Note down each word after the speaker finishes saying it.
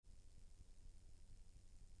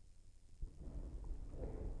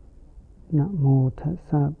Namo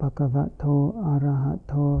tassa bhagavato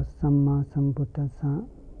arahato samma sambuddhassa.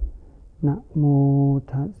 Namo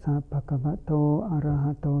tassa bhagavato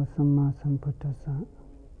arahato samma sambuddhassa.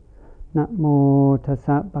 Namo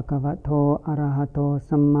tassa bhagavato arahato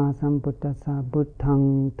samma sambuddhassa.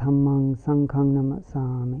 Buddhang dhammang sanghang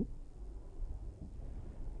namasami.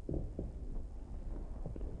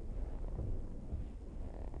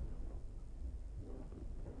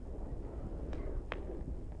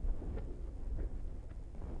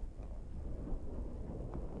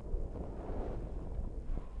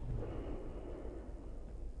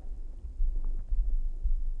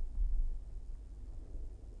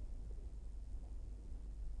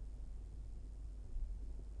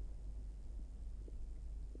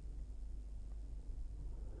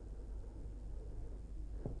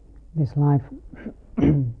 This life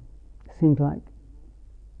seems like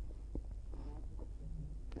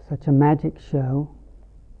such a magic show.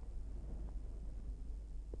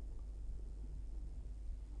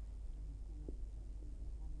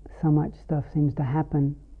 So much stuff seems to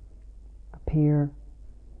happen, appear,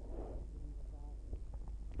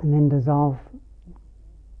 and then dissolve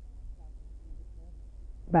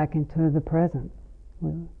back into the present.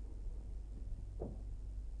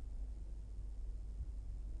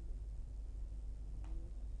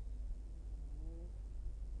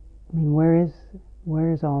 I mean,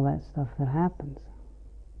 where is all that stuff that happens?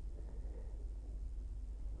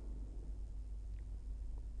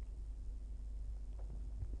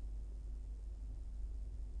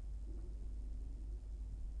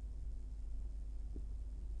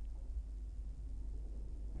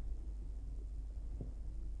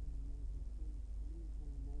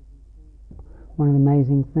 One of the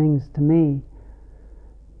amazing things to me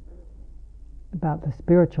about the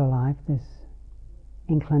spiritual life, this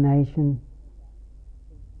inclination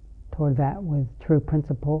toward that with true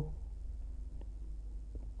principle,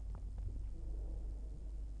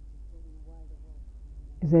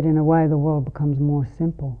 is that in a way the world becomes more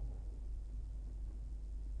simple.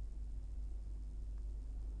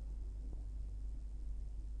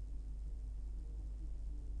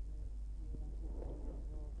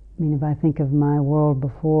 I mean, if I think of my world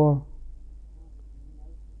before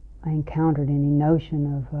I encountered any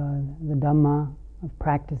notion of the Dhamma, of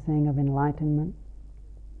practicing, of enlightenment,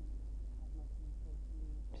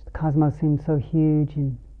 just the cosmos seemed so huge,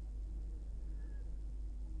 and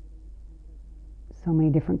so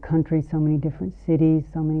many different countries, so many different cities,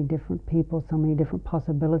 so many different people, so many different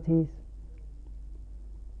possibilities.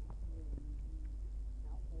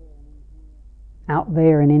 Out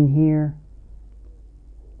there and in here.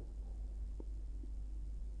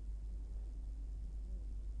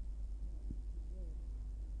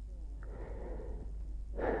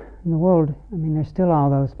 In the world, I mean, there's still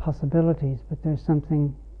all those possibilities, but there's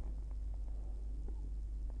something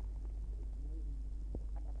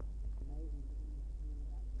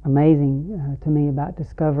amazing to me about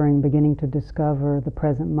beginning to discover the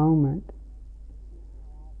present moment,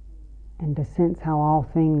 and to sense how all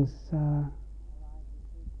things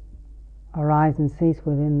arise and cease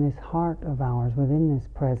within this heart of ours, within this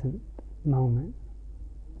present moment.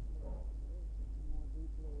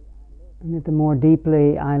 And that the more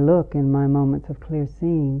deeply I look in my moments of clear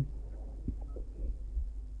seeing,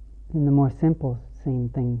 then the more simple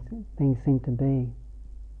things seem to be.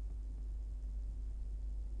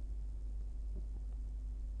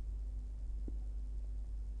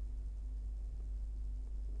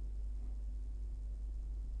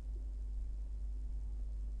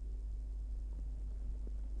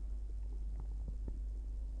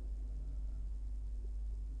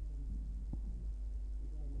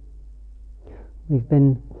 We've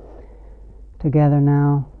been together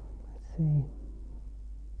now, let's see,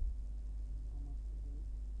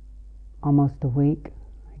 almost a week,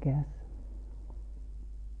 I guess.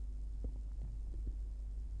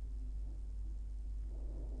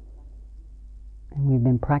 And we've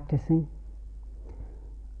been practicing.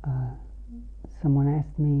 Someone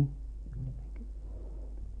asked me,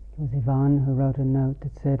 it was Yvonne who wrote a note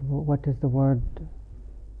that said, well, what does the word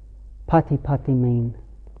pati mean?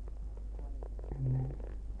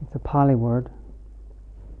 It's a Pali word,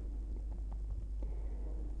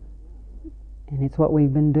 and it's what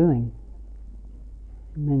we've been doing.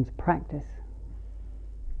 It means practice.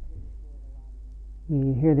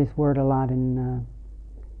 You hear this word a lot in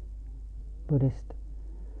Buddhist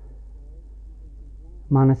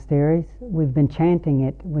monasteries. We've been chanting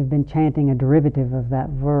it. We've been chanting a derivative of that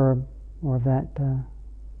verb, or of that, I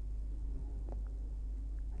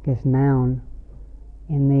guess, noun,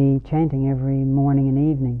 in the chanting every morning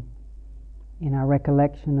and evening, in our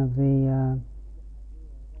recollection of the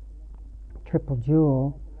triple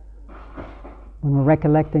jewel, when we're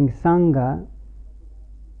recollecting Sangha,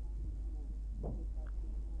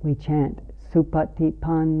 we chant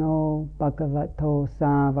Supatipanno Bhagavato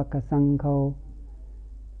Savaka Sangho.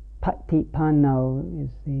 Patipanno is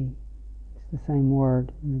the same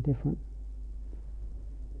word in a different,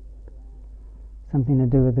 something to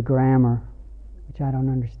do with the grammar, which I don't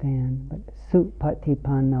understand. But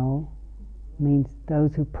Supatipanno means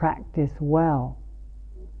those who practice well.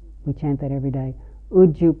 We chant that every day.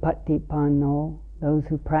 Ujjupatipanno, those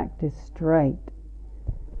who practice straight.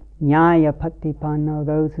 Nyaya patipanno,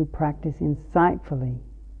 those who practice insightfully,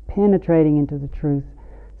 penetrating into the truth.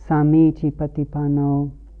 Samichi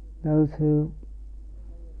patipanno, those who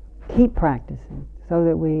keep practicing so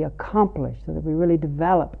that we accomplish, so that we really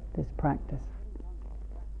develop this practice.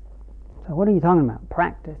 So what are you talking about?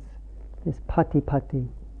 Practice, this pati.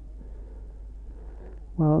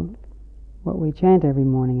 Well, what we chant every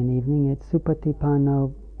morning and evening, it's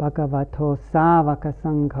Supatipanno Bhagavato Savaka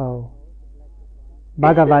Sangho.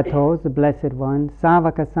 Bhagavato is the Blessed One.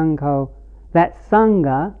 Savaka Sangho, that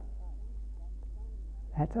Sangha,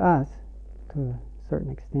 that's us to a certain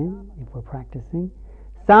extent, if we're practicing.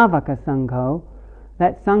 Savaka Sangho,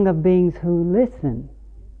 that Sangha of beings who listen,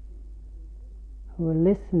 who are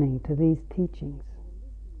listening to these teachings.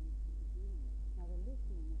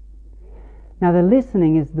 Now the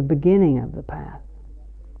listening is the beginning of the path.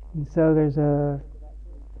 And so there's a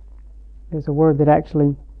word that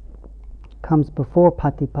actually comes before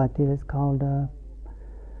patipati that's called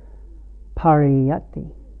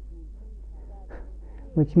pariyati,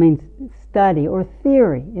 which means study or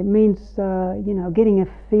theory. It means getting a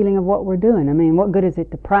feeling of what we're doing. I mean, what good is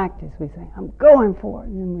it to practice? We say, I'm going for it,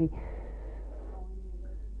 and then we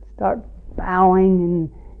start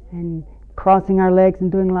bowing and crossing our legs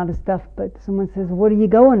and doing a lot of stuff, but someone says, what are you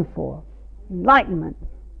going for? Enlightenment.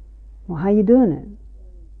 Well, how are you doing it?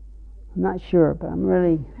 I'm not sure, but I'm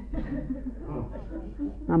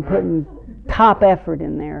putting top effort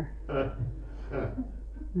in there.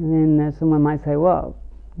 And then someone might say, well,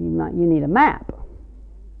 you need a map.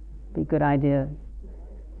 Be a good idea.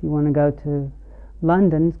 If you want to go to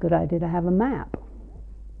London, it's a good idea to have a map,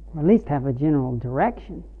 or at least have a general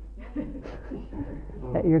direction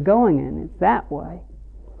that you're going in. It's that way.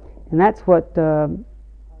 And that's what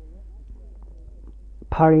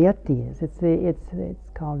pariyati is. It's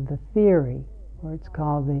called the theory, or it's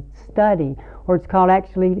called the study, or it's called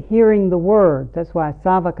actually hearing the word. That's why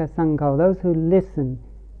Savaka Sangho, those who listen.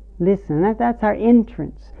 That's our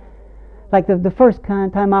entrance. Like the first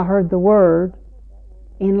time I heard the word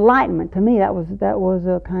enlightenment, to me that was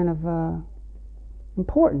a kind of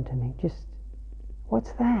important to me. Just,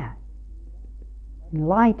 what's that?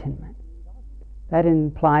 Enlightenment. That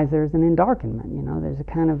implies there's an endarkenment. There's a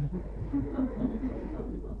kind of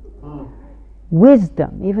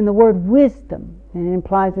wisdom. Even the word wisdom, and it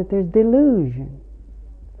implies that there's delusion.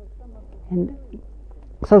 And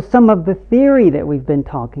so some of the theory that we've been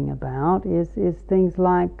talking about is things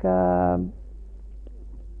like the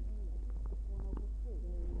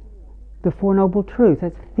Four Noble Truths.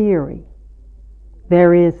 That's theory.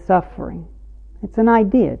 There is suffering. It's an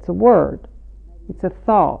idea. It's a word. It's a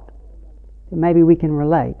thought. Maybe we can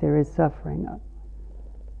relate. There is suffering.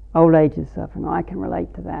 Old age is suffering. I can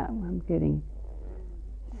relate to that. I'm getting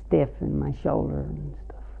stiff in my shoulder and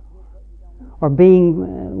stuff. Or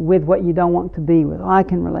being with what you don't want to be with. I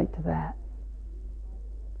can relate to that.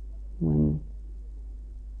 When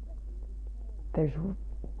there's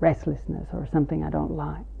restlessness or something I don't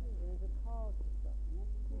like.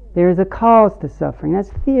 There is a cause to suffering.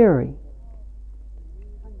 That's theory.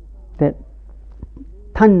 That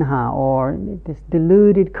tanha, or this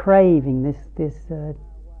deluded craving, this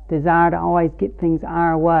desire to always get things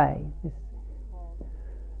our way, this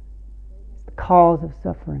is the cause of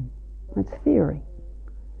suffering. That's theory.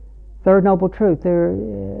 Third Noble Truth,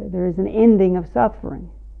 there is an ending of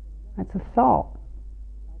suffering. That's a thought.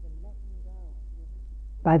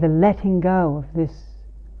 By the letting go of this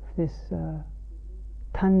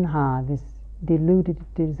tanha, this deluded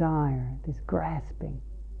desire, this grasping,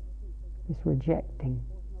 this rejecting.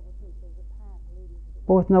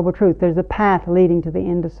 Fourth Noble Truth, there's a path leading to the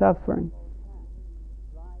end of suffering.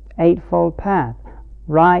 Eightfold path.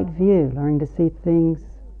 Right view, learning to see things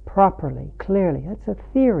properly, clearly. That's a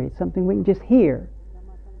theory, it's something we can just hear.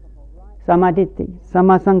 Samaditi,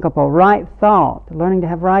 Sammasankappo, right thought, learning to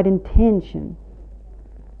have right intention,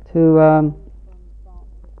 to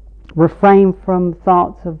refrain from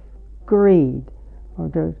thoughts of greed, or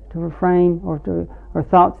to refrain, or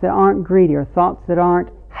thoughts that aren't greedy, or thoughts that aren't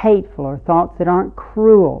hateful, or thoughts that aren't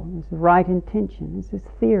cruel. This is right intention. This is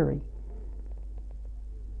theory.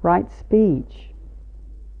 right speech.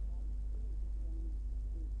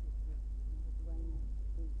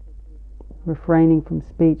 Refraining from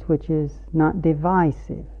speech which is not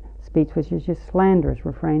divisive, speech which is just slanderous,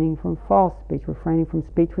 refraining from false speech, refraining from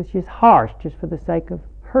speech which is harsh just for the sake of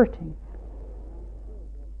hurting.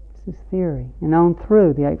 This is theory, and on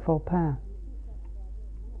through the Eightfold Path.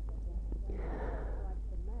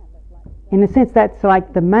 In a sense, that's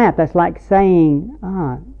like the map. That's like saying,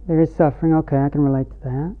 there is suffering. Okay, I can relate to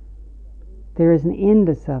that. There is an end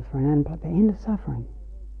to suffering, and the end of suffering.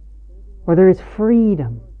 Or there is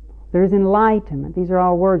freedom. There is enlightenment. These are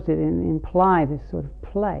all words that imply this sort of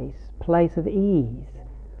place of ease.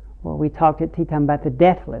 Well, we talked at tea time about the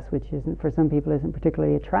deathless, which isn't, for some people, isn't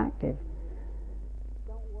particularly attractive.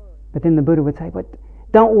 But then the Buddha would say, "But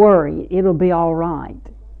don't worry, it'll be all right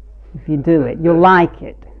if you do it. You'll like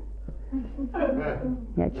it."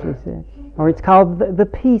 He actually says. Or it's called the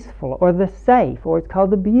peaceful, or the safe, or it's called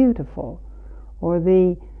the beautiful, or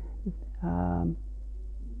the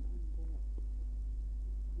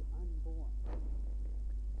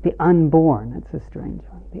unborn. That's a strange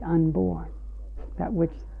one. The unborn. That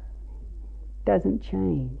which doesn't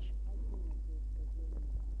change.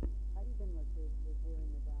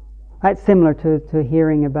 That's similar to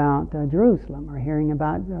hearing about Jerusalem, or hearing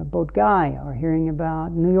about Bodh Gaya, or hearing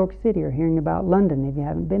about New York City, or hearing about London if you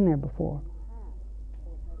haven't been there before.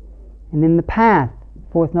 And then the path,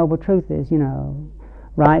 Fourth Noble Truth is,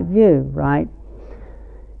 right view, right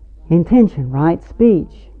intention, right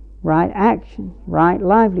speech, right action, right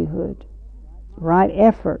livelihood, right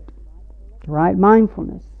effort, right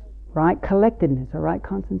mindfulness, right collectedness, or right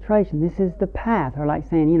concentration. This is the path, or like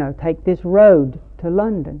saying, take this road to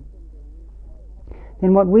London.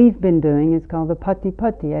 Then what we've been doing is called the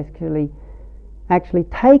Patipatti, actually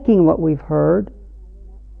taking what we've heard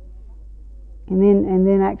and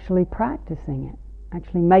then actually practicing it,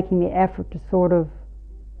 actually making the effort to sort of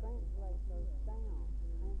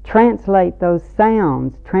translate those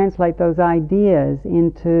sounds, translate those ideas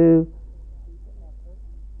into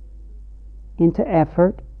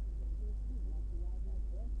effort,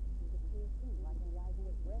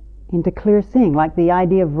 into clear seeing. Like the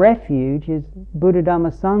idea of refuge is Buddha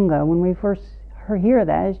Dhamma Sangha. When we first hear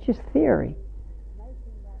that, it's just theory.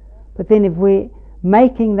 But then if we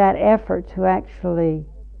making that effort to actually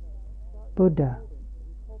Buddha,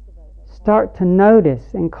 start to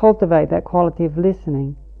notice and cultivate that quality of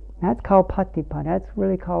listening, that's called Patipatti. That's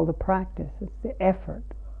really called the practice. It's the effort.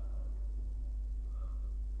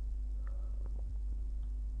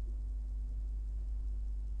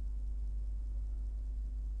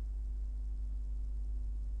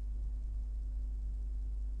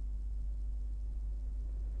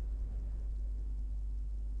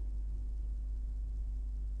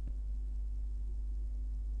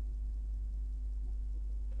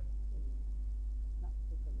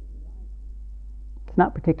 It's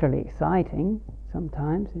not particularly exciting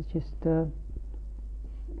sometimes. It's just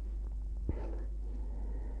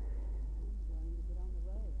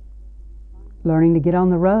learning to get on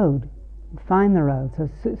the road, find the road. So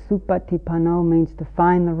supatipano means to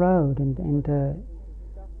find the road, and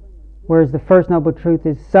whereas the First Noble Truth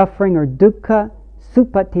is suffering or dukkha,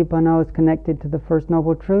 supatipano is connected to the First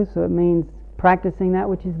Noble Truth, so it means practicing that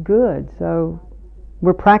which is good. So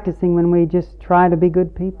we're practicing when we just try to be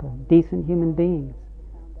good people, decent human beings.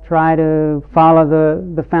 Try to follow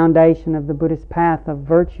the foundation of the Buddhist path of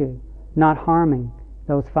virtue, not harming,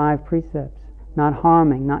 those 5 precepts. Not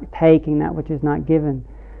harming, not taking that which is not given,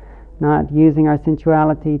 not using our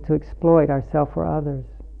sensuality to exploit ourselves or others.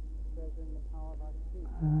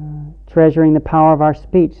 Treasuring the power of our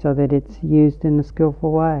speech so that it's used in a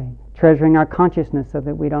skillful way. Treasuring our consciousness so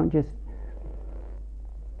that we don't just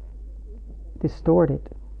distort it.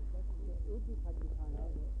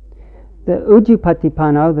 The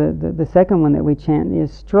Ujjupatipanno, the second one that we chant,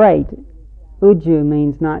 is straight. Ujju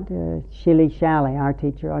means not shilly-shally. Our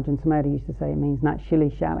teacher, Ajahn Sumedho, used to say it means not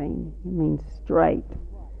shilly-shallying. It means straight.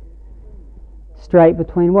 Straight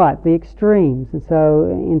between what? The extremes. And so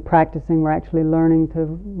in practicing, we're actually learning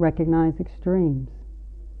to recognize extremes.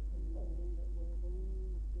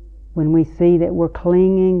 When we see that we're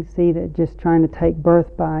clinging, see that just trying to take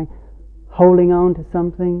birth by holding on to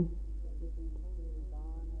something,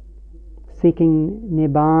 seeking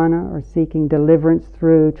nibbana or seeking deliverance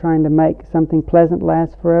through trying to make something pleasant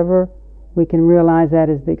last forever, we can realize that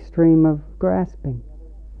as the extreme of grasping.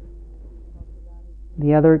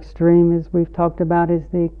 The other extreme, as we've talked about, is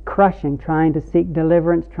the crushing, trying to seek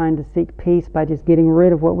deliverance, trying to seek peace by just getting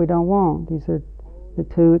rid of what we don't want. These are the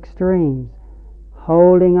 2 extremes.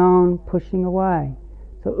 Holding on, pushing away.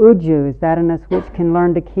 So Ujju is that in us which can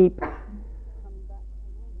learn to keep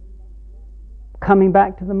coming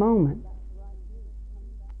back to the moment,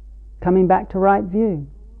 coming back to right view,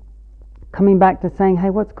 coming back to saying, hey,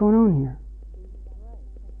 what's going on here?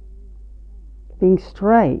 Being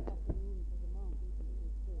straight,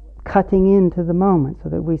 cutting into the moment so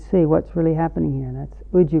that we see what's really happening here. That's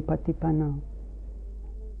ujjupatipanno.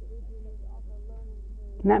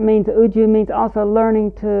 And that means, ujju means also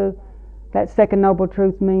learning to, that second noble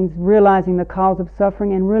truth means realizing the cause of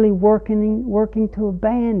suffering and really working to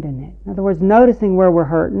abandon it. In other words, noticing where we're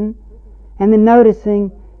hurting, and then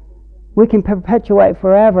noticing we can perpetuate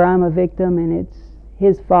forever, I'm a victim and it's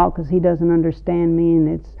his fault because he doesn't understand me, and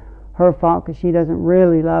it's her fault because she doesn't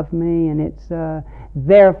really love me, and it's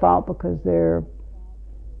their fault because they're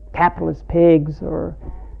capitalist pigs, or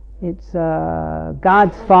it's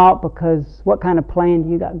God's fault because what kind of plan do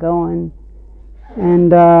you got going?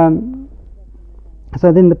 And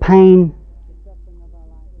so then the pain,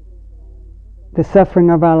 the suffering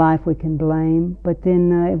of our life we can blame. But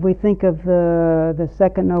then if we think of the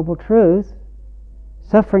second noble truth,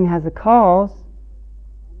 suffering has a cause.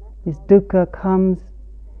 This dukkha comes,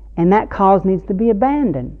 and that cause needs to be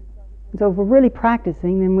abandoned. So if we're really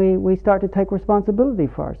practicing, then we start to take responsibility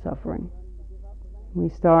for our suffering. We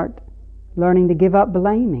start learning to give up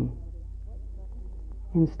blaming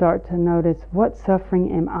and start to notice, what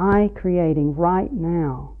suffering am I creating right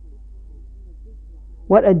now?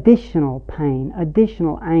 What additional pain,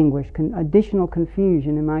 additional anguish, additional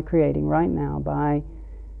confusion am I creating right now by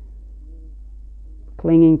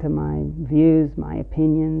clinging to my views, my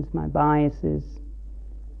opinions, my biases,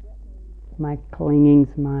 my clingings,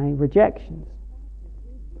 my rejections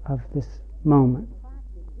of this moment?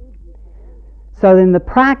 So in the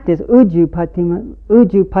practice, ujjupatipanno,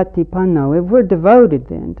 if we're devoted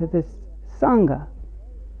then to this Sangha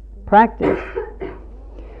practice,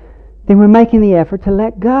 then we're making the effort to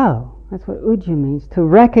let go. That's what ujju means, to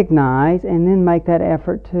recognize and then make that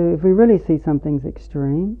effort to, if we really see something's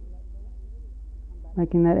extreme,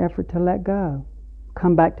 making that effort to let go,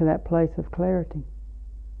 come back to that place of clarity.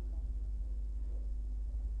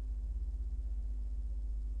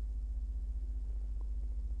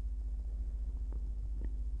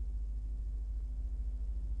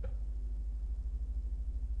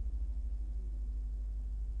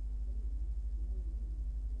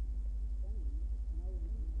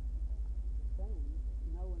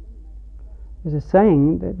 There's a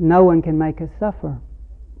saying that no one can make us suffer.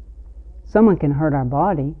 Someone can hurt our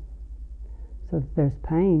body, so that there's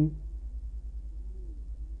pain.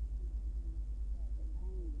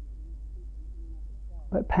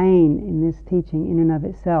 But pain in this teaching in and of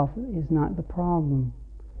itself is not the problem.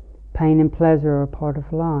 Pain and pleasure are a part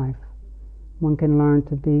of life. One can learn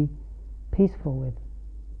to be peaceful with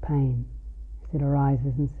pain as it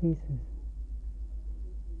arises and ceases.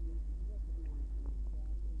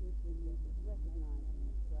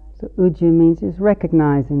 So ujju means just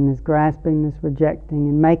recognizing this, grasping this, rejecting,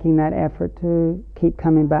 and making that effort to keep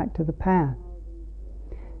coming back to the path.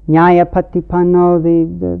 Nyaya patipanno,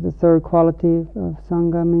 the third quality of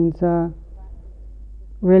Sangha, means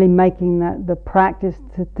really making that the practice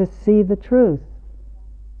to see the truth.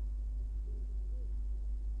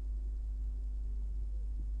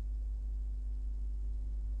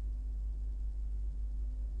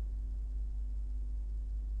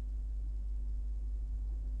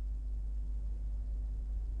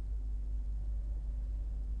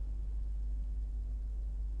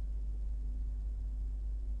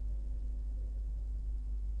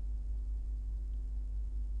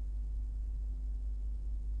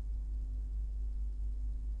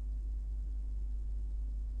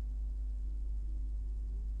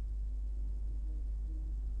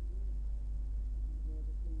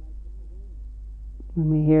 When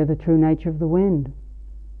we hear the true nature of the wind,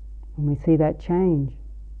 when we see that change,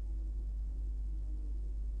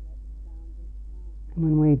 and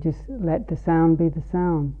when we just let the sound be the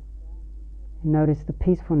sound, and notice the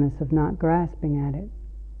peacefulness of not grasping at it,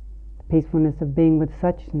 the peacefulness of being with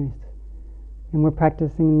suchness, and we're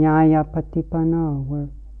practicing nyaya patipanno, we're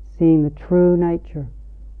seeing the true nature.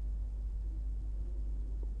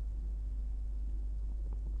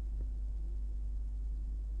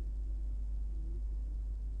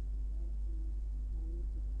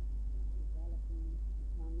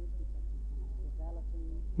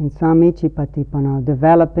 And samicipatipanno,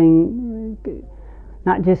 developing,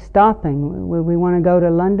 not just stopping. We want to go to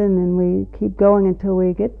London, and we keep going until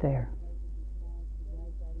we get there.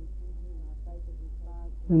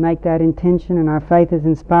 We make that intention, and our faith is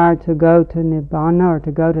inspired to go to Nibbana, or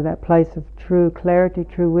to go to that place of true clarity,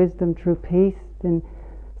 true wisdom, true peace. Then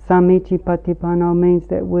samicipatipanno means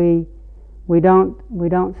that we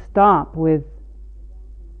don't stop with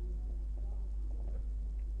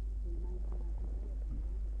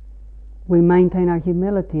we maintain our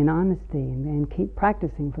humility and honesty and keep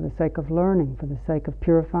practicing for the sake of learning, for the sake of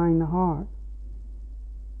purifying the heart.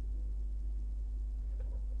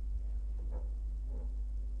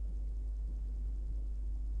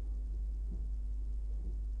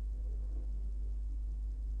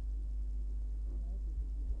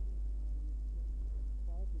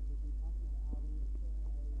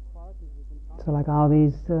 So like all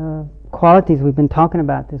these qualities we've been talking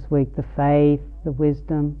about this week, the faith, the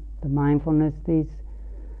wisdom, the mindfulness, these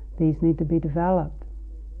need to be developed,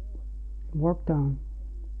 worked on.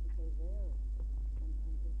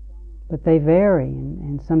 But they vary,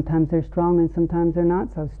 and sometimes they're strong and sometimes they're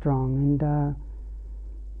not so strong, and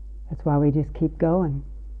that's why we just keep going.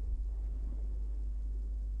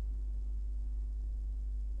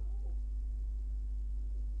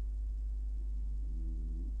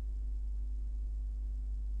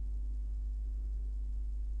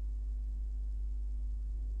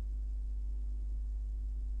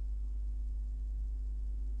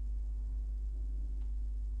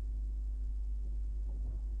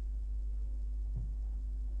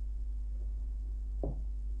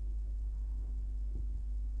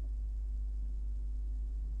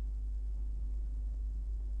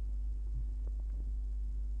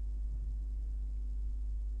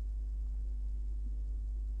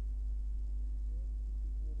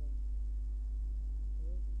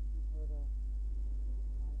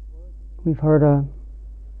 We've heard a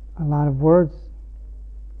lot of words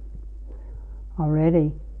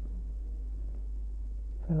already.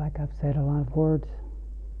 I feel like I've said a lot of words.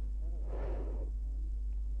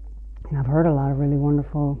 And I've heard a lot of really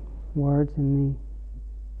wonderful words in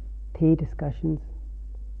the tea discussions.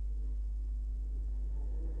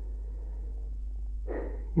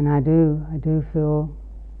 And I do feel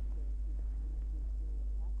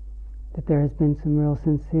that there has been some real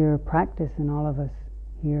sincere practice in all of us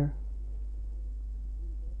here.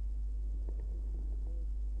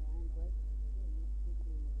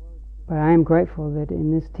 But I am grateful that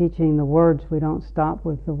in this teaching, the words, we don't stop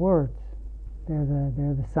with the words. They're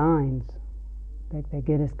the signs that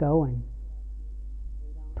get us going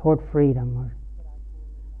toward freedom.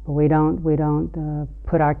 But we don't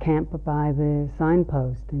put our camp by the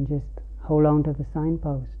signpost and just hold on to the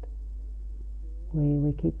signpost.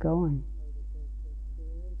 We keep going.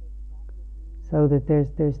 So that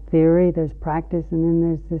there's theory, there's practice, and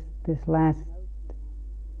then there's this last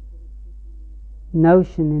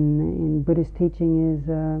notion in Buddhist teaching is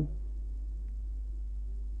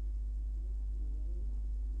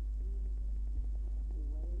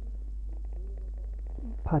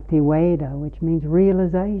patiweda, which means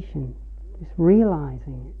realization, just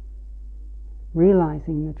realizing it,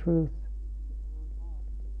 realizing the truth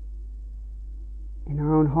in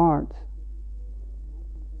our own hearts.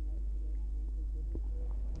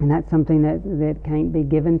 And that's something that can't be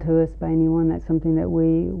given to us by anyone. That's something that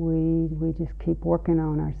we just keep working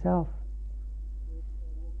on ourselves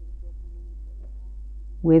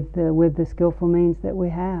with the skillful means that we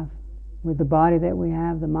have, with the body that we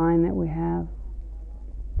have, the mind that we have,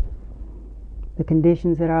 the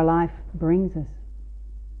conditions that our life brings us.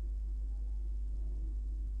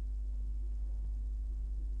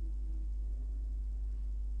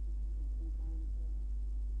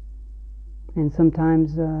 And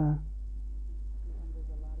sometimes there's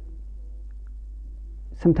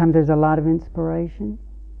a lot of inspiration,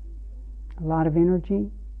 a lot of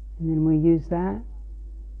energy, and then we use that.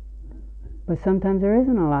 But sometimes there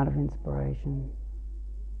isn't a lot of inspiration.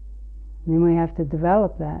 And then we have to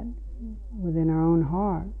develop that within our own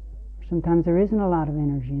heart. Sometimes there isn't a lot of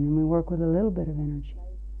energy, and then we work with a little bit of energy.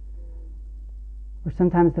 Or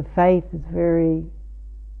sometimes the faith is very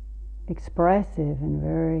expressive and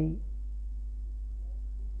very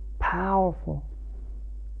powerful.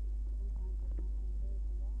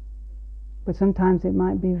 But sometimes it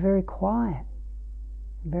might be very quiet,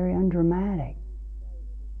 very undramatic.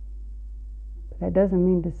 But that doesn't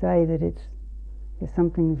mean to say that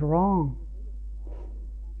something's wrong.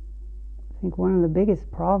 I think one of the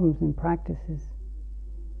biggest problems in practice is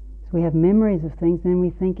we have memories of things, and then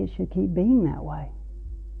we think it should keep being that way.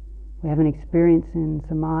 We have an experience in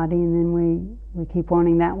samadhi, and then we keep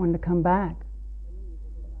wanting that one to come back.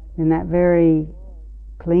 And that very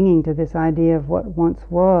clinging to this idea of what once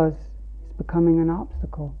was is becoming an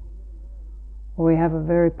obstacle. Or we have a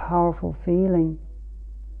very powerful feeling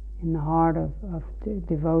in the heart of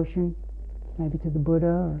devotion, maybe to the Buddha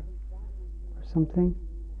or something.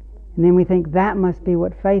 And then we think that must be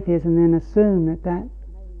what faith is, and then assume that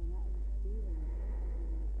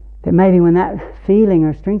maybe when that feeling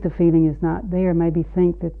or strength of feeling is not there, maybe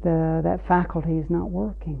think that that faculty is not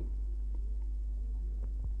working.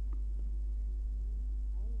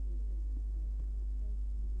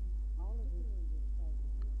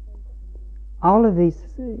 all of these,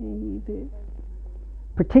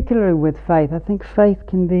 particularly with faith, I think faith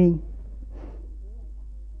can be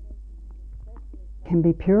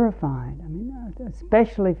purified. I mean,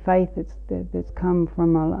 especially faith that's come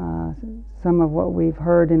from some of what we've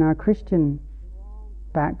heard in our Christian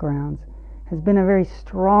backgrounds has been a very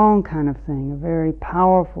strong kind of thing, a very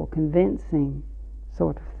powerful, convincing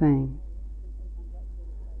sort of thing.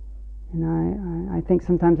 And I think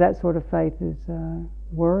sometimes that sort of faith is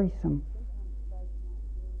worrisome.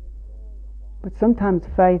 But sometimes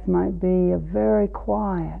faith might be a very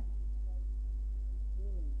quiet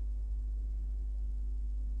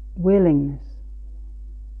willingness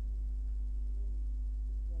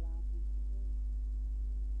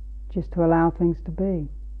just to allow things to be.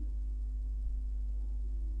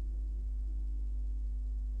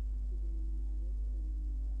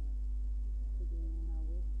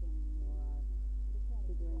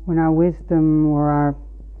 When our wisdom or our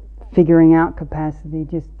figuring out capacity,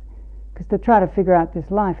 just because to try to figure out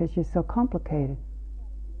this life is just so complicated.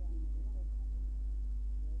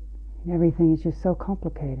 Everything is just so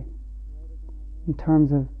complicated in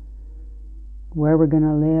terms of where we're going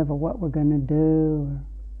to live or what we're going to do or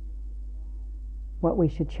what we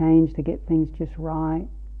should change to get things just right.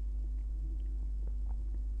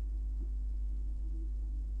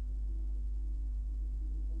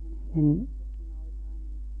 And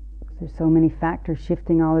there's so many factors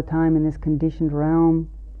shifting all the time in this conditioned realm,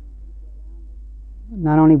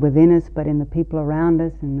 not only within us but in the people around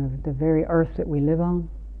us and the very earth that we live on.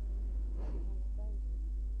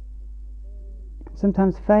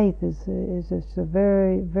 Sometimes faith is just a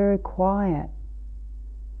very, very quiet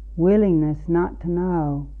willingness not to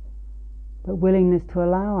know, but willingness to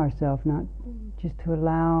allow ourselves not just to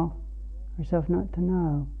allow ourselves not to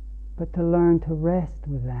know, but to learn to rest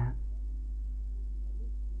with that.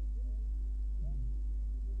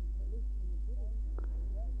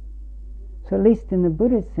 So at least in the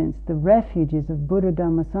Buddhist sense, the refuges of Buddha,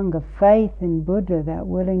 Dhamma, Sangha, faith in Buddha, that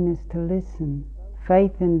willingness to listen,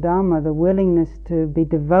 faith in Dhamma, the willingness to be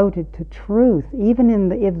devoted to truth,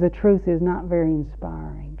 even if the truth is not very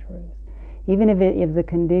inspiring truth, even if the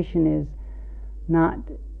condition is not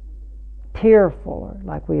tearful or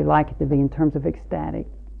like we like it to be in terms of ecstatic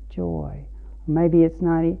joy, or maybe it's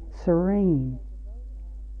not serene.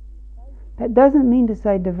 That doesn't mean to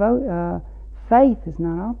say faith is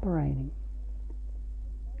not operating.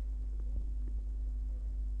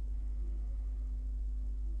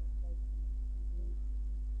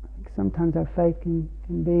 Sometimes our faith can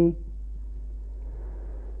be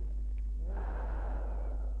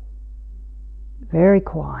very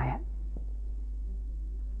quiet.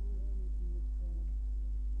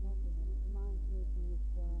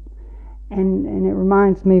 And it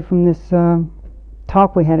reminds me from this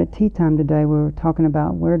talk we had at tea time today, we were talking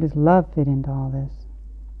about where does love fit into all this.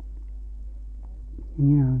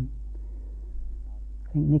 And,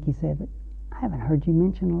 I think Nikki said, but I haven't heard you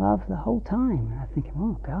mention love the whole time. And I'm thinking,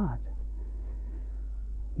 oh God,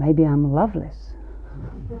 maybe I'm loveless.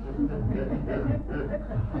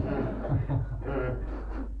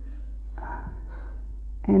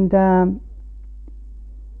 And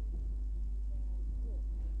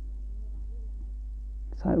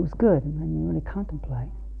so it was good. It made me really contemplate.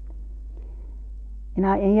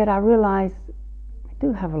 And yet I realized I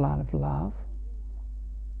do have a lot of love.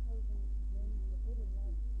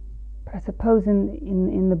 But I suppose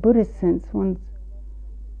in the Buddhist sense, one's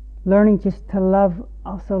learning just to love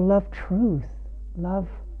truth, love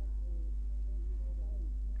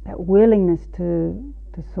that willingness to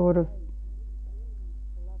sort of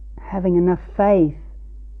having enough faith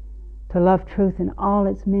to love truth in all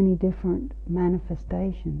its many different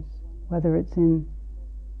manifestations, whether it's in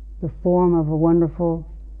the form of a wonderful,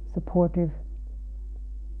 supportive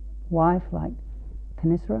wife like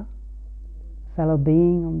Kittisaro, fellow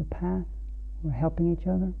being on the path, we're helping each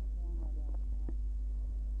other.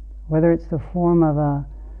 Whether it's the form of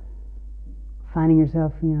finding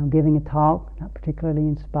yourself, giving a talk, not particularly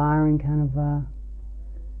inspiring, kind of a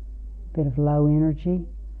bit of low energy.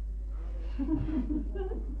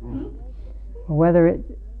 Or whether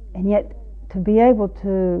and yet to be able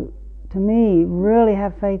to me, really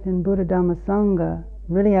have faith in Buddha, Dhamma, Sangha,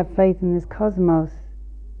 really have faith in this cosmos,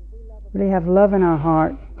 really have love in our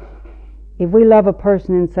heart. If we love a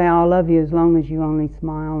person and say, I'll love you as long as you only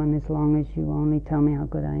smile, and as long as you only tell me how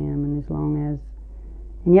good I am,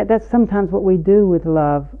 and yet that's sometimes what we do with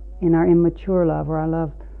love, in our immature love, or our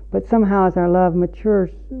love. But somehow as our love matures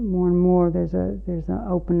more and more, there's an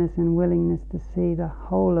openness and willingness to see the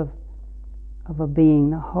whole of a being,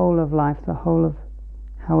 the whole of life, the whole of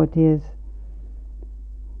how it is.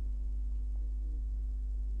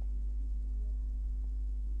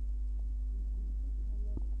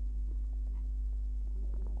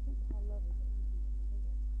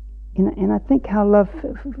 And I think how love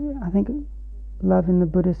in the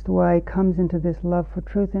Buddhist way comes into this love for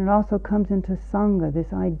truth, and it also comes into Sangha,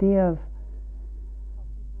 this idea of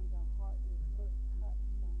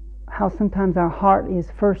how sometimes our heart is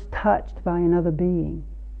first touched by another being.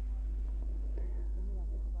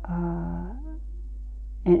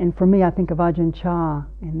 And for me, I think of Ajahn Chah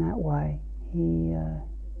in that way.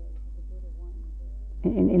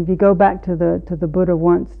 And if you go back to the Buddha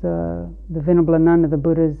once, the Venerable Ananda, the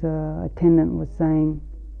Buddha's attendant, was saying,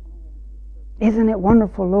 "Isn't it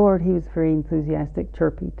wonderful, Lord?" He was a very enthusiastic,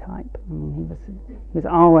 chirpy type. I mean, he was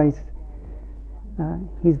always.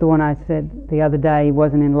 He's the one I said the other day. He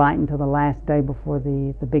wasn't enlightened till the last day before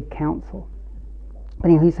the big council. But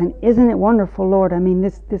anyway, he's saying, "Isn't it wonderful, Lord? I mean,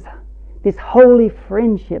 this holy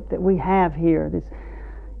friendship that we have here. This,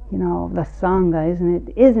 the Sangha,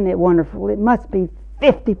 isn't it wonderful? It must be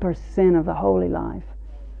 50% of the holy life."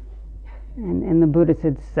 And the Buddha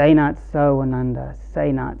said, "Say not so, Ananda.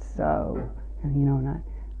 Say not so." And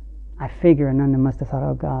I figure Ananda must have thought,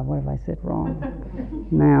 "Oh God, what have I said wrong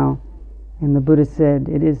now?" And the Buddha said,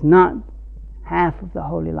 "It is not half of the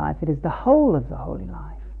holy life, it is the whole of the holy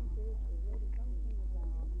life."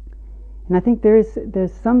 And I think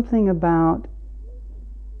there's something about,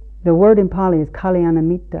 the word in Pali is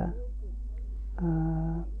Kalyanamitta,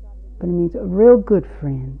 but it means a real good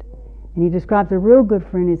friend. And he describes a real good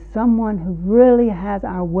friend as someone who really has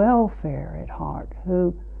our welfare at heart,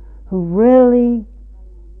 who really,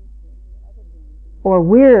 or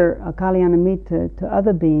we're a Kalyanamitta to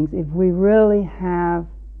other beings if we really have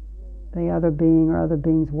the other being or other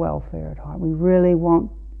being's welfare at heart. We really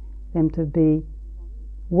want them to be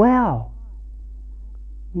well.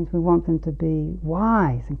 It means we want them to be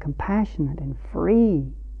wise and compassionate and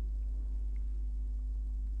free.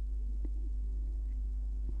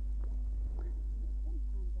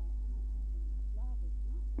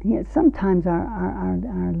 And yet sometimes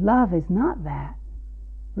our love is not that.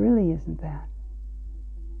 Really isn't that.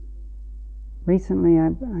 Recently I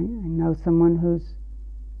know someone who's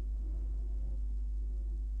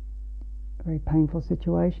a very painful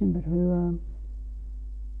situation, but who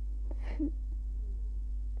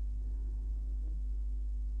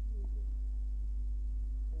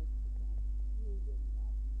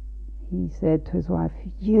he said to his wife,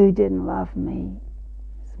 "You didn't love me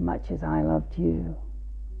as much as I loved you,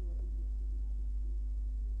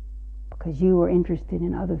 because you were interested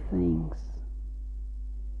in other things,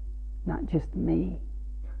 not just me."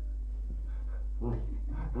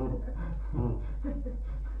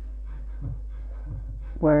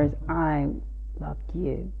 Whereas I loved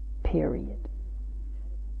you, period.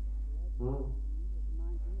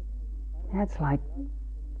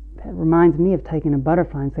 That reminds me of taking a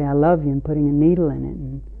butterfly and saying, "I love you," and putting a needle in it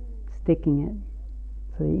and sticking it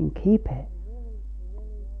so you can keep it.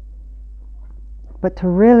 But to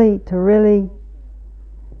really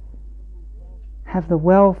have the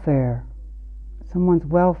welfare, someone's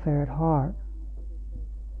welfare at heart.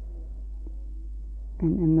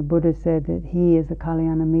 And the Buddha said that he is a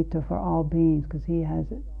Kalyanamitta for all beings, because he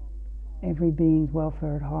has every being's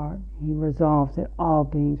welfare at heart. He resolves that all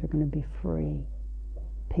beings are going to be free,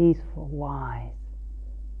 peaceful, wise.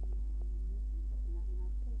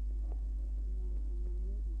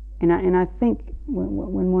 And I think when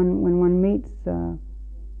one meets, I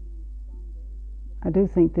do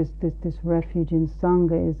think this refuge in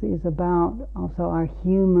Sangha is about also our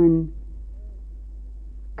human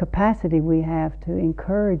capacity we have to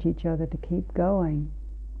encourage each other to keep going.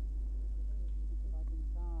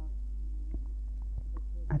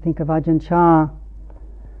 I think of Ajahn Chah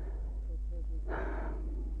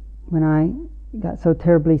when I got so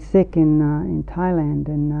terribly sick in Thailand,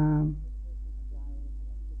 and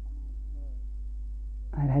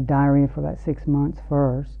I'd had diarrhea for about 6 months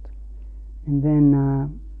first, and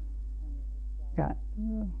then got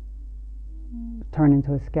turned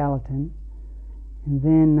into a skeleton, and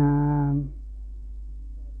then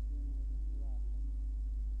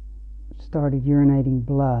started urinating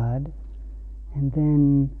blood, and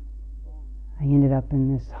then I ended up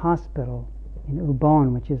in this hospital in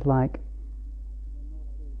Ubon, which is like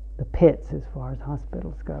the pits as far as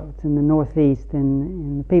hospitals go. It's in the Northeast,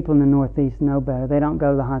 and the people in the Northeast know better. They don't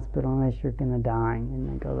go to the hospital unless you're going to die, and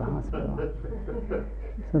they go to the hospital.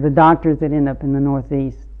 So the doctors that end up in the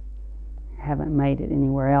Northeast haven't made it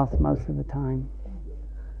anywhere else most of the time.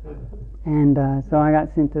 And so I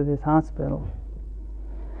got sent to this hospital,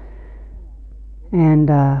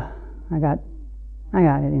 and I got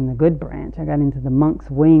it in the good branch. I got into the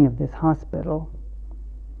monk's wing of this hospital.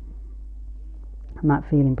 I'm not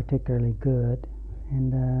feeling particularly good,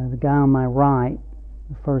 and the guy on my right,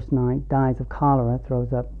 the first night, dies of cholera,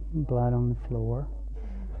 throws up blood on the floor.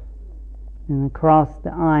 And across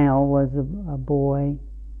the aisle was a boy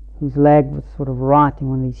whose leg was sort of rotting,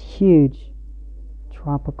 one of these huge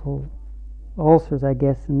tropical ulcers, I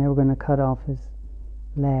guess, and they were going to cut off his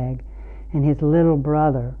leg. And his little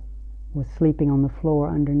brother was sleeping on the floor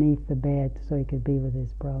underneath the bed so he could be with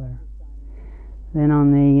his brother. Then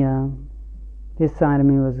on the this side of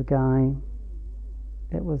me was a guy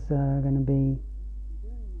that was going to be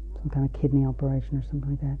some kind of kidney operation or something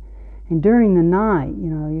like that. And during the night,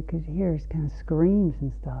 you could hear his kind of screams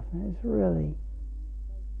and stuff. And it was really,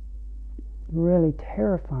 really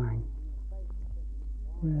terrifying.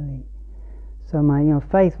 Really. So my,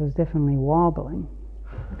 faith was definitely wobbling.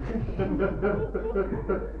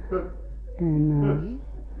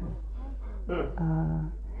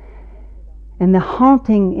 And the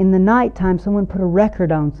haunting in the nighttime, someone put a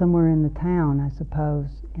record on somewhere in the town, I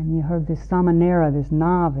suppose, and you heard this samanera, this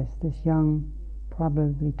novice, this young,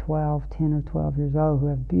 probably 10 or 12 years old, who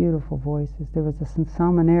have beautiful voices. There was a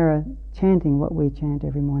samanera chanting what we chant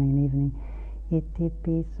every morning and evening.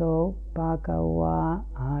 Itipiso bhagava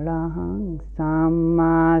arahang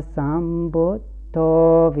samma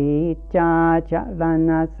sambuddho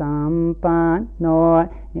vichacharana sampanno.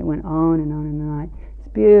 It went on and on in the night. It's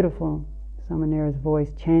beautiful. Samanera's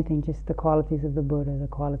voice chanting just the qualities of the Buddha, the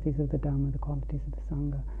qualities of the Dhamma, the qualities of the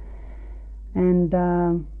Sangha. And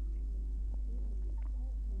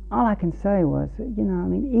all I can say was,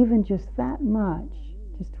 even just that much,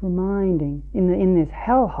 just reminding in this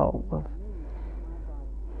hellhole of.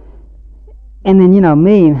 And then,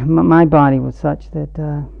 my body was such that,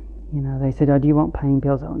 they said, "Oh, do you want pain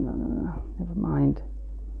pills?" Oh, no, never mind.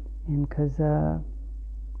 And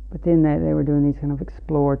but then they were doing these kind of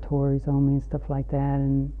exploratories on me and stuff like that,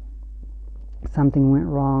 and something went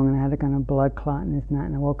wrong, and I had a kind of blood clot and this and that,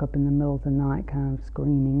 and I woke up in the middle of the night kind of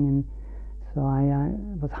screaming, and so I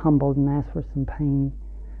was humbled and asked for some pain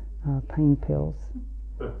pills.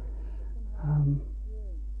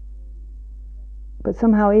 But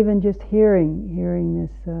somehow even just hearing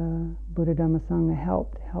this Buddha Dhamma Sangha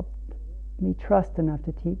helped me trust enough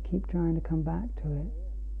to keep trying to come back to it,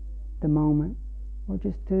 the moment, or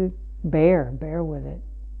just to bear with it,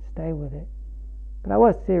 stay with it. But I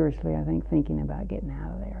was seriously, I think, thinking about getting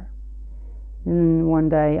out of there. And one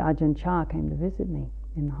day Ajahn Chah came to visit me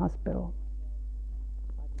in the hospital.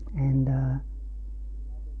 And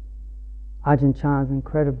Ajahn Chah is an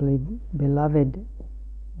incredibly beloved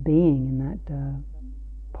being in that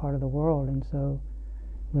part of the world. And so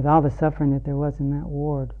with all the suffering that there was in that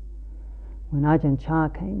ward, when Ajahn Chah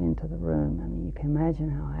came into the room, you can imagine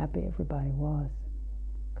how happy everybody was.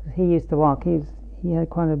 Because he used to walk, he had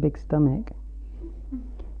quite a big stomach.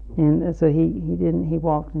 And so he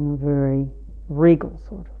walked in a very regal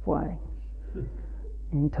sort of way.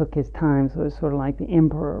 And he took his time, so it was sort of like the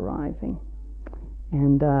emperor arriving.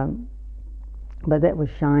 And but that was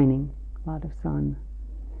shining, a lot of sun.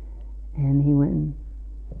 And he went and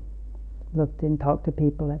looked and talked to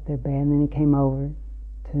people at their bed, and then he came over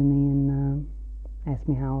to me and asked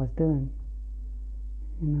me how I was doing.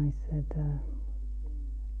 And I said,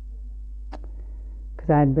 because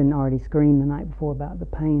I had been already screamed the night before about the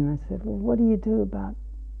pain, and I said, "Well, what do you do about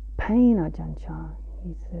pain, Ajahn Chah?"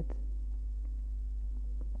 He said,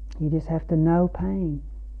 "You just have to know pain.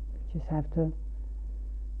 You just have to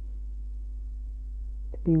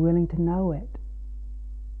be willing to know it."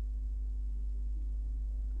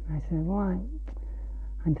 I said, "Well,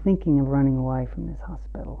 I'm thinking of running away from this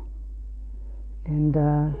hospital." And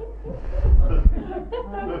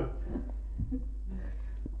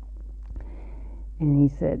and he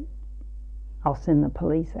said, "I'll send the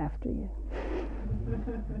police after you."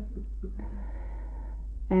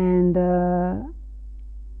 And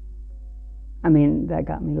that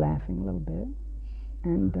got me laughing a little bit.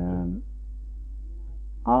 And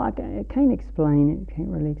I can't explain it, can't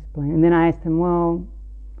really explain. And then I asked him,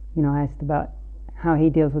 I asked about how he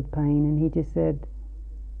deals with pain, and he just said,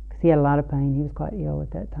 because he had a lot of pain, he was quite ill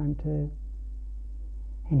at that time too.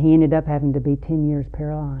 And he ended up having to be 10 years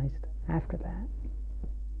paralyzed after that.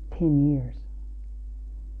 10 years.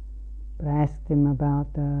 But I asked him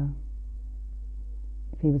about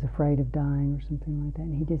if he was afraid of dying or something like that,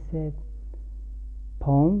 and he just said,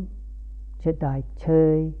 "Pom, chedai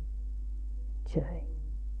chơi, chơi."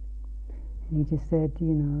 And he just said,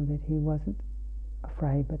 that he wasn't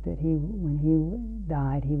afraid, but that when he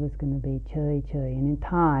died, he was going to be chơi chơi. And in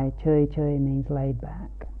Thai, chơi chơi means laid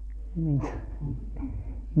back. It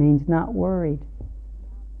means not worried.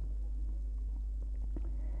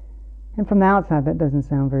 And from the outside, that doesn't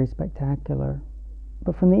sound very spectacular.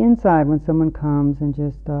 But from the inside, when someone comes and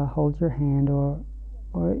just holds your hand, or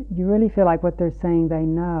or you really feel like what they're saying they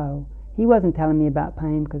know. He wasn't telling me about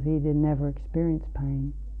pain because he had never experienced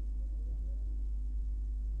pain.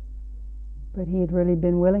 But he had really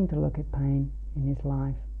been willing to look at pain in his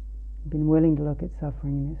life, been willing to look at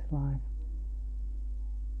suffering in his life.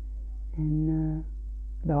 And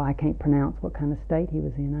though I can't pronounce what kind of state he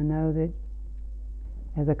was in, I know that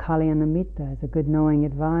as a Kalyanamitta, as a good knowing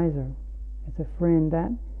advisor, as a friend,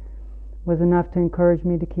 that was enough to encourage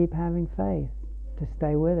me to keep having faith, to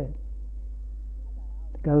stay with it,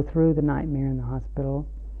 to go through the nightmare in the hospital.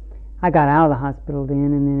 I got out of the hospital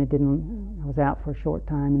then, and then I was out for a short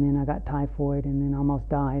time, and then I got typhoid and then almost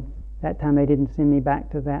died. That time they didn't send me back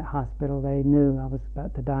to that hospital. They knew I was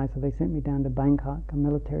about to die, so they sent me down to Bangkok, a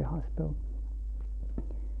military hospital.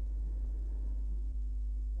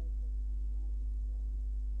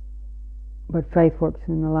 But faith works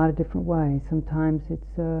in a lot of different ways. Sometimes it's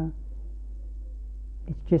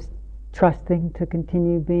just trusting to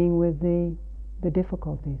continue being with the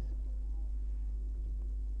difficulties.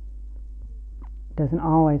 It doesn't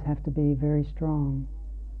always have to be very strong,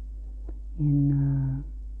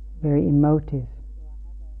 very emotive.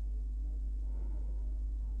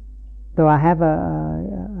 Though I have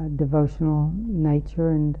a devotional nature,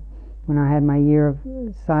 and when I had my year of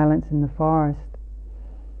silence in the forest,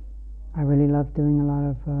 I really loved doing a lot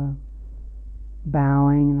of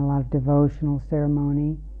bowing and a lot of devotional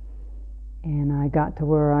ceremony. And I got to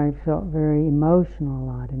where I felt very emotional a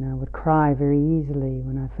lot, and I would cry very easily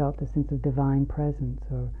when I felt a sense of divine presence,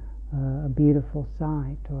 or a beautiful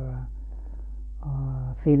sight, or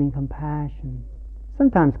feeling compassion.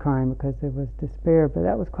 Sometimes crying because there was despair, but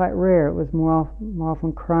that was quite rare. It was more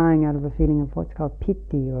often crying out of a feeling of what's called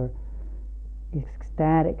piti, or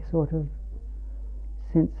ecstatic sort of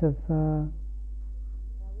sense of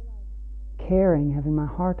caring, having my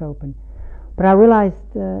heart open. But I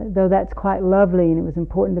realized, though that's quite lovely and it was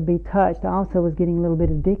important to be touched, I also was getting a little bit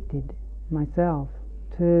addicted myself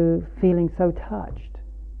to feeling so touched.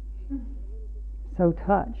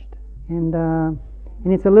 And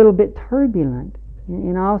it's a little bit turbulent.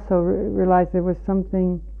 And I also realized there was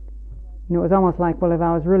something, it was almost like, well, if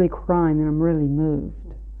I was really crying, then I'm really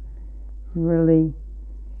moved. Really,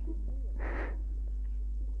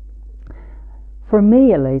 for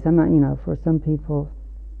me at least, I'm not, for some people,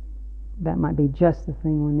 that might be just the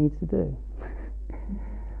thing one needs to do.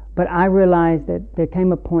 But I realized that there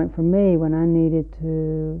came a point for me when I needed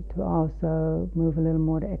to also move a little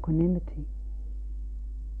more to equanimity.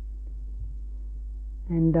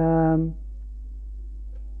 And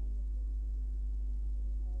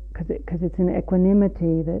because it's in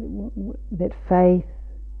equanimity that faith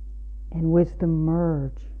and wisdom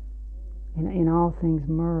merge, in all things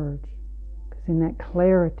merge. Because in that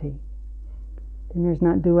clarity, then there's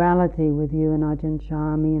not duality with you and Ajahn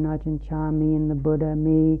Chah, me and Ajahn Chah, me and the Buddha,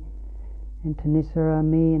 me and Kittisaro,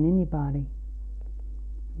 me and anybody.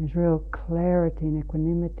 There's real clarity and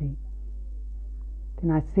equanimity.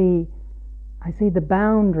 Then I see the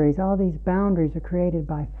boundaries. All these boundaries are created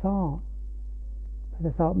by thought. By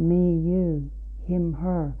the thought me, you, him,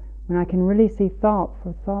 her. When I can really see thought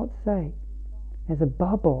for thought's sake, as a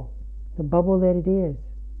bubble, the bubble that it is.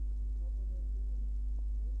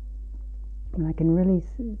 And I can really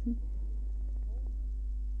see,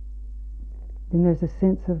 then there's a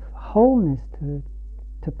sense of wholeness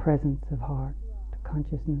to presence of heart, to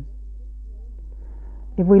consciousness.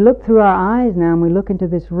 If we look through our eyes now and we look into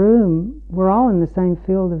this room, we're all in the same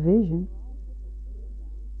field of vision.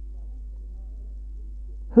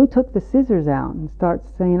 Who took the scissors out and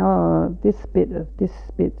starts saying, oh, this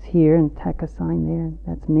bit's here, and tack a sign there,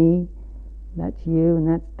 that's me, that's you,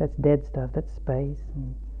 and that's dead stuff, that's space,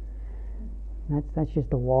 and that's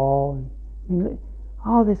just a wall. And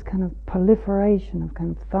all this kind of proliferation of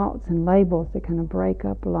kind of thoughts and labels that kind of break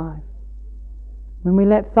up life. When we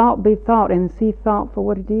let thought be thought and see thought for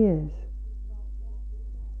what it is,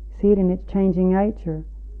 see it in its changing nature,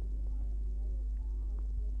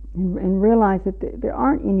 and realize that there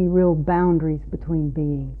aren't any real boundaries between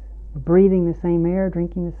beings. We're breathing the same air,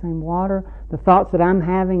 drinking the same water. The thoughts that I'm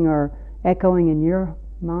having are echoing in your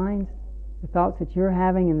minds. The thoughts that you're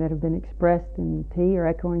having and that have been expressed in the tea are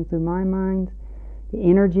echoing through my mind. The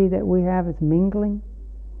energy that we have is mingling.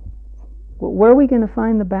 Where are we going to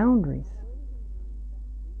find the boundaries?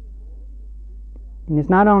 And it's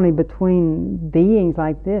not only between beings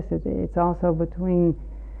like this, it's also between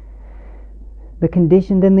the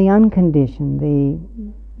conditioned and the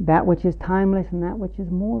unconditioned, that which is timeless and that which is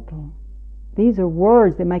mortal. These are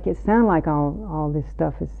words that make it sound like all this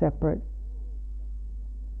stuff is separate.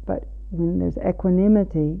 But when there's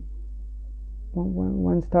equanimity,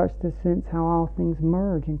 one starts to sense how all things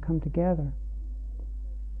merge and come together.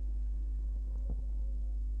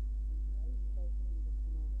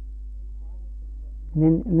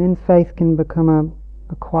 And then faith can become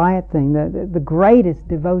a quiet thing. The greatest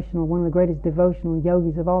devotional, one of the greatest devotional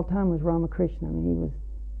yogis of all time was Ramakrishna. I mean,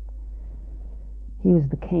 he was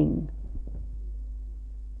the king.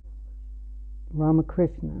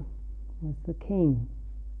 Ramakrishna was the king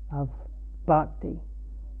of bhakti,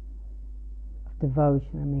 of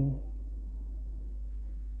devotion. I mean,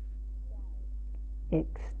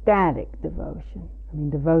 ecstatic devotion. I mean,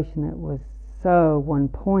 devotion that was so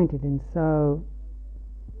one-pointed and so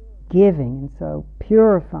giving and so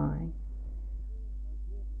purifying.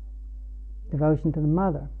 Devotion to the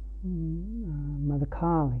mother, Mother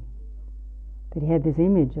Kali. That he had this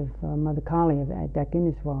image of Mother Kali at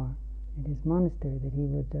Kittisaro, at his monastery, that he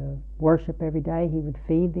would worship every day. He would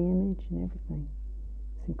feed the image and everything.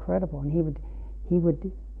 It's incredible. And he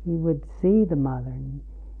would see the mother and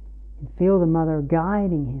feel the mother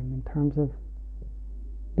guiding him in terms of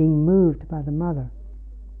being moved by the mother.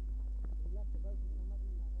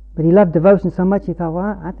 But he loved devotion so much he thought,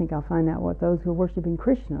 well, I think I'll find out what those who are worshipping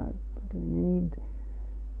Krishna are doing. And he'd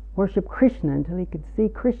worship Krishna until he could see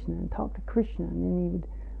Krishna and talk to Krishna, and then he would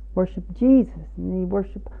worship Jesus, and then he'd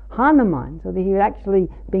worship Hanuman, so that he would actually,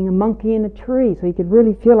 being a monkey in a tree, so he could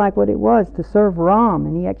really feel like what it was to serve Ram,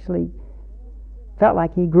 and he actually felt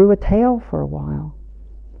like he grew a tail for a while.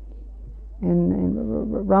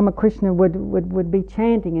 And Ramakrishna would be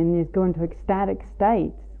chanting and he'd go into ecstatic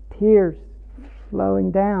states, tears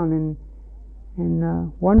flowing down,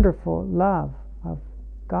 and wonderful love of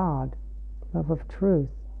God, love of truth.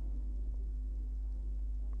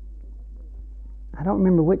 I don't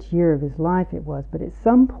remember which year of his life it was, but at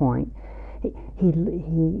some point he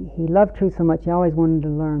loved truth so much he always wanted to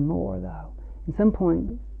learn more, though. At some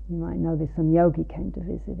point, you might know that some yogi came to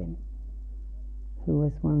visit him, who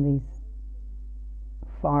was one of these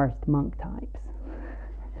forest monk types.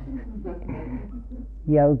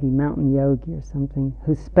 Yogi, mountain yogi or something,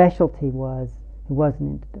 whose specialty was, who wasn't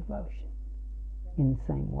into devotion in the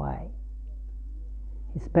same way.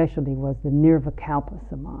 His specialty was the Nirvikalpa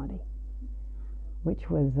Samadhi, which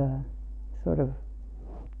was sort of,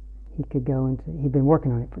 he could go into, he'd been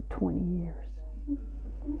working on it for 20 years.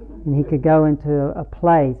 And he could go into a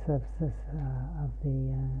place of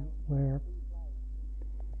where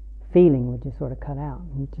feeling would just sort of cut out.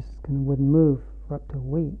 He just kind of wouldn't move for up to a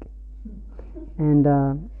week. And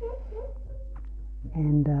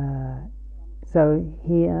so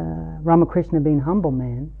he, Ramakrishna, being a humble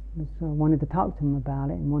man, wanted to talk to him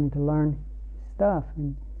about it and wanted to learn stuff.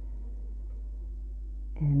 And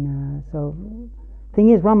so,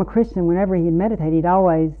 thing is, Ramakrishna, whenever he'd meditate, he'd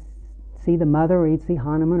always see the mother, or he'd see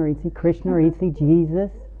Hanuman, or he'd see Krishna, or he'd see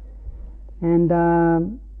Jesus. And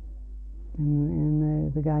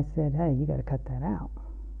the guy said, "Hey, you got to cut that out.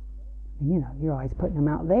 And, you know, you're always putting them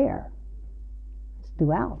out there. It's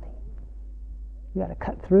duality. You got to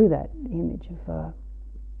cut through that image of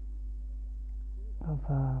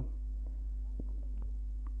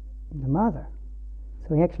the mother."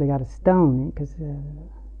 So he actually got a stone, because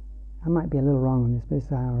I might be a little wrong on this, but this is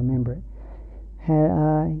how I remember it. He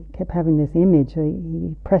kept having this image.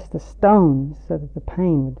 He pressed a stone so that the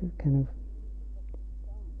pain would kind of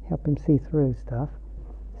help him see through stuff,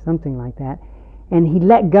 something like that. And he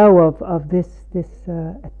let go of this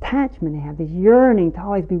attachment he had, this yearning to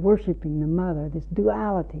always be worshiping the mother, this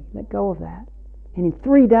duality. Let go of that. And in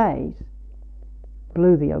 3 days,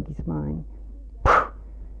 blew the yogi's mind.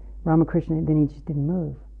 Ramakrishna, then he just didn't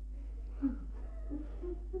move.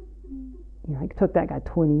 You know, it took that guy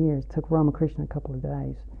 20 years. It took Ramakrishna a couple of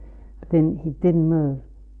days. But then he didn't move.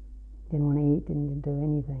 Didn't want to eat, didn't do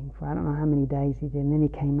anything for I don't know how many days he did. And then he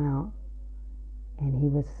came out, and he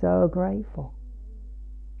was so grateful,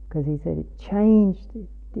 because he said it changed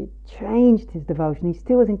his devotion. He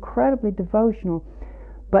still was incredibly devotional,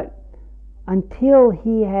 but until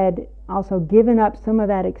he had also given up some of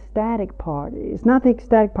that ecstatic part. It's not the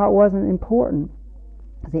ecstatic part wasn't important,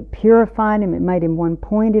 because it purified him, it made him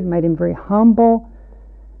one-pointed, made him very humble,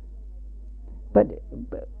 but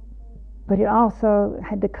it also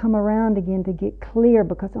had to come around again to get clear,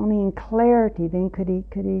 because only in clarity then could he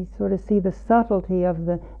sort of see the subtlety of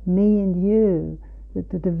the me and you,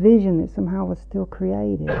 the division that somehow was still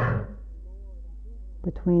created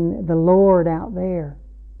between the Lord out there,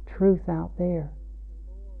 truth out there.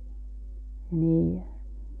 And he,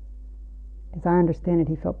 as I understand it,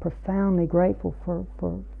 he felt profoundly grateful for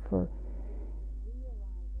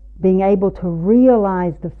being able to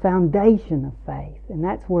realize the foundation of faith. And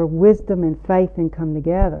that's where wisdom and faith then come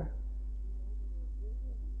together.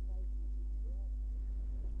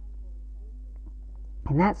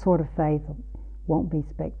 And that sort of faith won't be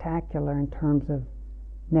spectacular in terms of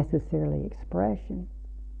necessarily expression.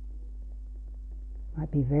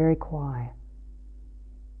 Might be very quiet.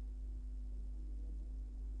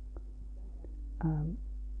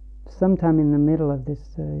 Sometime in the middle of this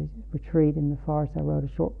retreat in the forest, I wrote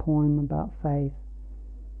a short poem about faith.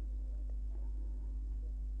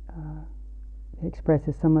 It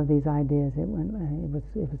expresses some of these ideas. It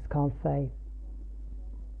was called Faith.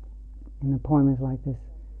 And the poem is like this: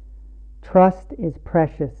 trust is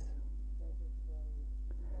precious,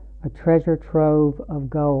 a treasure trove of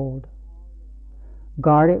gold.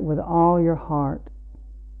 Guard it with all your heart,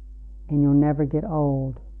 and you'll never get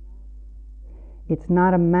old. It's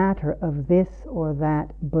not a matter of this or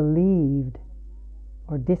that believed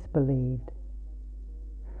or disbelieved,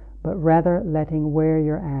 but rather letting where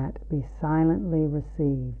you're at be silently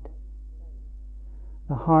received.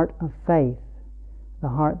 The heart of faith, the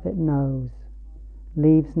heart that knows,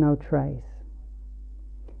 leaves no trace,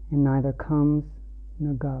 and neither comes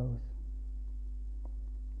nor goes.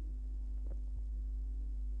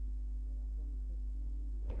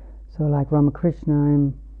 So like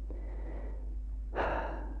Ramakrishna,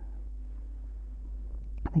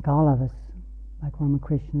 I think all of us, like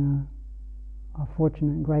Ramakrishna, are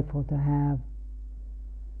fortunate and grateful to have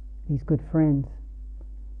these good friends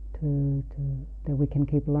that we can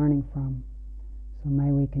keep learning from. So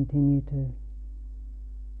may we continue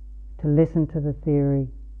to listen to the theory,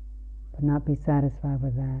 but not be satisfied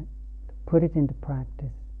with that. To put it into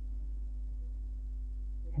practice,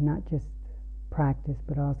 and not just practice,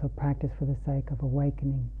 but also practice for the sake of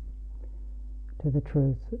awakening to the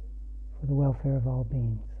truth for the welfare of all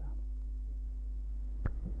beings.